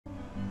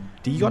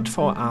Die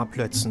JVA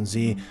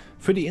Plötzensee.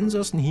 Für die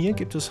Insassen hier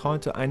gibt es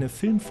heute eine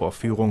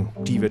Filmvorführung.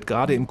 Die wird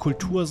gerade im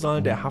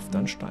Kultursaal der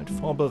Haftanstalt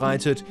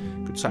vorbereitet.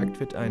 Gezeigt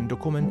wird ein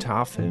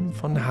Dokumentarfilm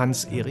von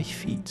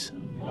Hans-Erich.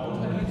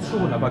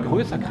 Schon, aber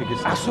größer kriege ich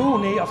es. Ach so,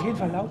 nee, auf jeden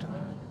Fall lauter.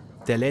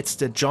 Der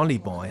letzte Jolly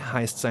Boy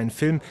heißt sein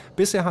Film.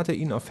 Bisher hat er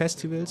ihn auf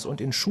Festivals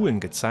und in Schulen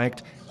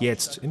gezeigt,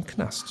 jetzt im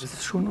Knast. Das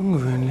ist schon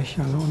ungewöhnlich.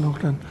 Also und auch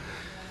dann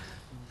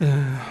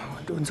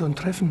so ein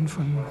Treffen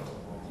von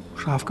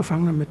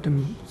Strafgefangenen mit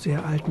einem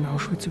sehr alten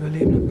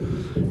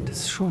Auschwitz-Überlebenden. Das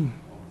ist schon.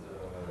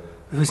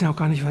 Wir wissen ja auch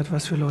gar nicht,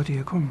 was für Leute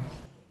hier kommen.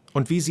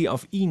 Und wie sie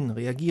auf ihn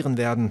reagieren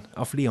werden,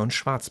 auf Leon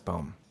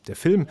Schwarzbaum. Der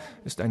Film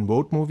ist ein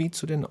Roadmovie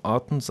zu den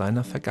Orten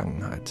seiner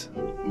Vergangenheit.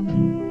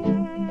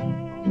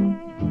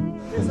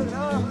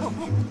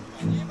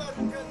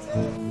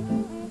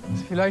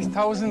 Ist vielleicht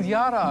 1000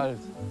 Jahre alt.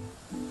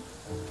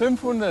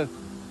 500.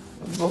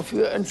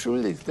 Wofür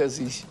entschuldigt er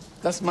sich?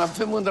 Dass man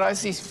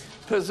 35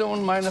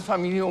 Personen meiner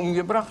Familie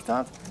umgebracht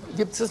hat?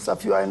 Gibt es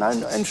dafür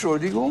eine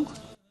Entschuldigung?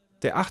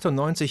 Der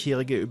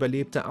 98-Jährige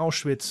überlebte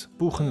Auschwitz,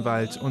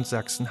 Buchenwald und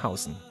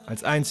Sachsenhausen.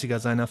 Als einziger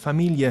seiner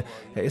Familie.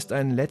 Er ist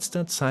ein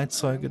letzter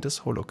Zeitzeuge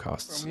des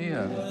Holocausts.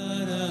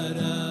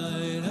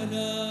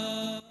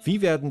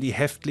 Wie werden die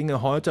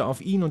Häftlinge heute auf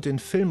ihn und den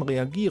Film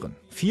reagieren?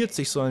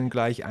 40 sollen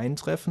gleich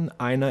eintreffen,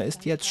 einer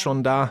ist jetzt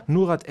schon da.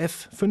 Nurat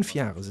F., 5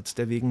 Jahre sitzt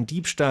er wegen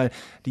Diebstahl.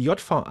 Die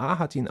JVA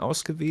hat ihn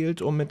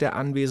ausgewählt, um mit der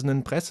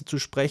anwesenden Presse zu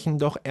sprechen,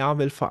 doch er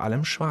will vor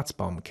allem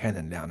Schwarzbaum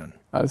kennenlernen.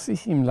 Als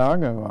ich im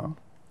Lager war,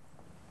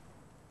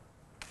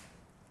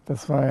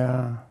 das war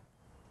ja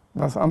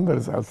was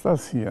anderes als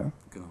das hier.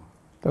 Genau.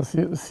 Das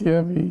hier ist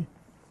hier wie,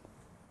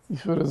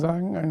 ich würde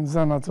sagen, ein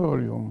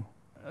Sanatorium.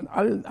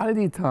 All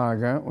die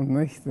Tage und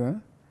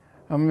Nächte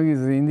haben wir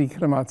gesehen, die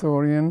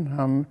Krematorien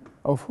haben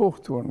auf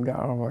Hochtouren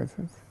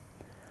gearbeitet.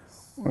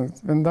 Und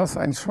wenn das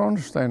ein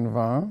Schornstein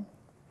war,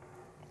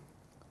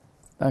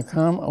 da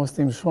kam aus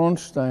dem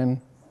Schornstein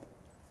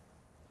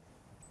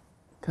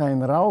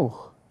kein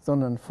Rauch,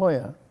 sondern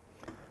Feuer.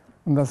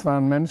 Und das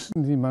waren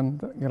Menschen, die man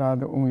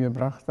gerade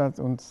umgebracht hat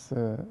und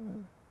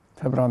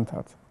verbrannt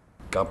hat.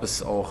 Gab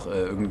es auch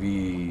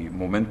irgendwie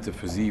Momente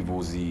für Sie,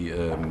 wo Sie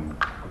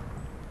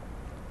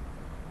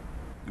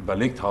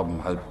überlegt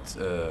haben, halt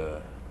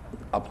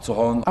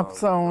abzuhauen?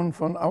 Abzuhauen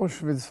von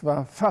Auschwitz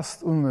war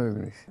fast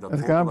unmöglich.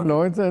 Es gab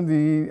Leute,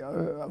 die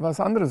was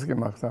anderes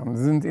gemacht haben.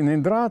 Sie sind in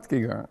den Draht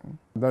gegangen.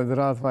 Der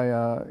Draht war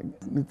ja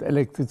mit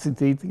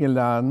Elektrizität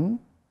geladen.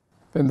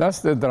 Wenn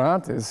das der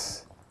Draht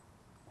ist,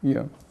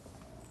 hier,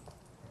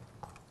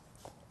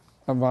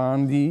 da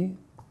waren die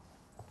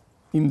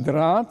im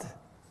Draht,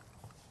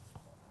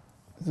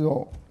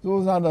 so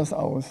sah das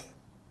aus.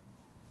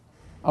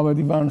 Aber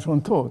die waren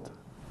schon tot.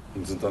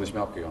 Und sind da nicht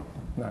mehr abgegangen?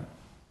 Nein.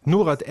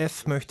 Nurat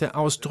F. möchte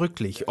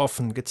ausdrücklich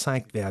offen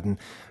gezeigt werden.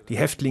 Die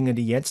Häftlinge,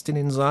 die jetzt in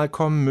den Saal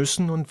kommen,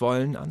 müssen und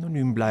wollen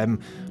anonym bleiben.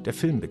 Der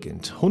Film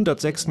beginnt.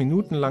 106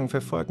 Minuten lang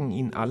verfolgen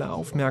ihn alle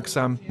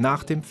aufmerksam.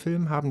 Nach dem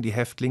Film haben die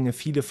Häftlinge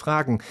viele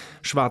Fragen.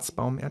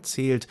 Schwarzbaum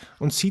erzählt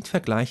und zieht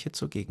Vergleiche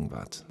zur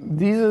Gegenwart.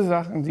 Diese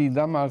Sachen, die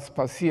damals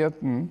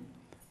passierten,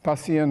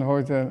 passieren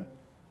heute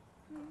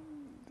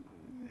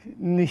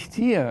nicht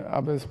hier,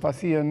 aber die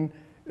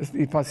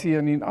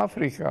passieren in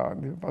Afrika,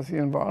 die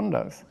passieren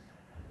woanders,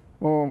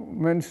 wo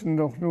Menschen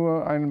doch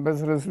nur ein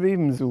besseres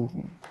Leben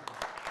suchen.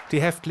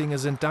 Die Häftlinge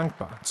sind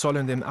dankbar,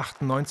 zollen dem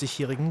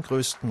 98-Jährigen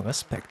größten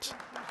Respekt.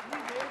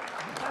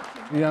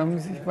 Die haben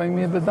sich bei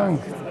mir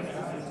bedankt,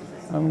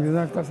 haben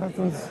gesagt, das hat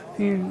uns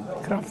viel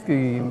Kraft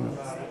gegeben.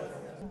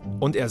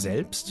 Und er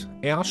selbst?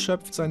 Er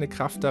schöpft seine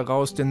Kraft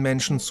daraus, den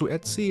Menschen zu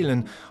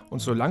erzählen. Und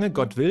solange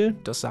Gott will,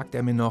 das sagt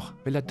er mir noch,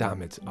 will er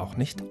damit auch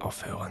nicht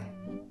aufhören.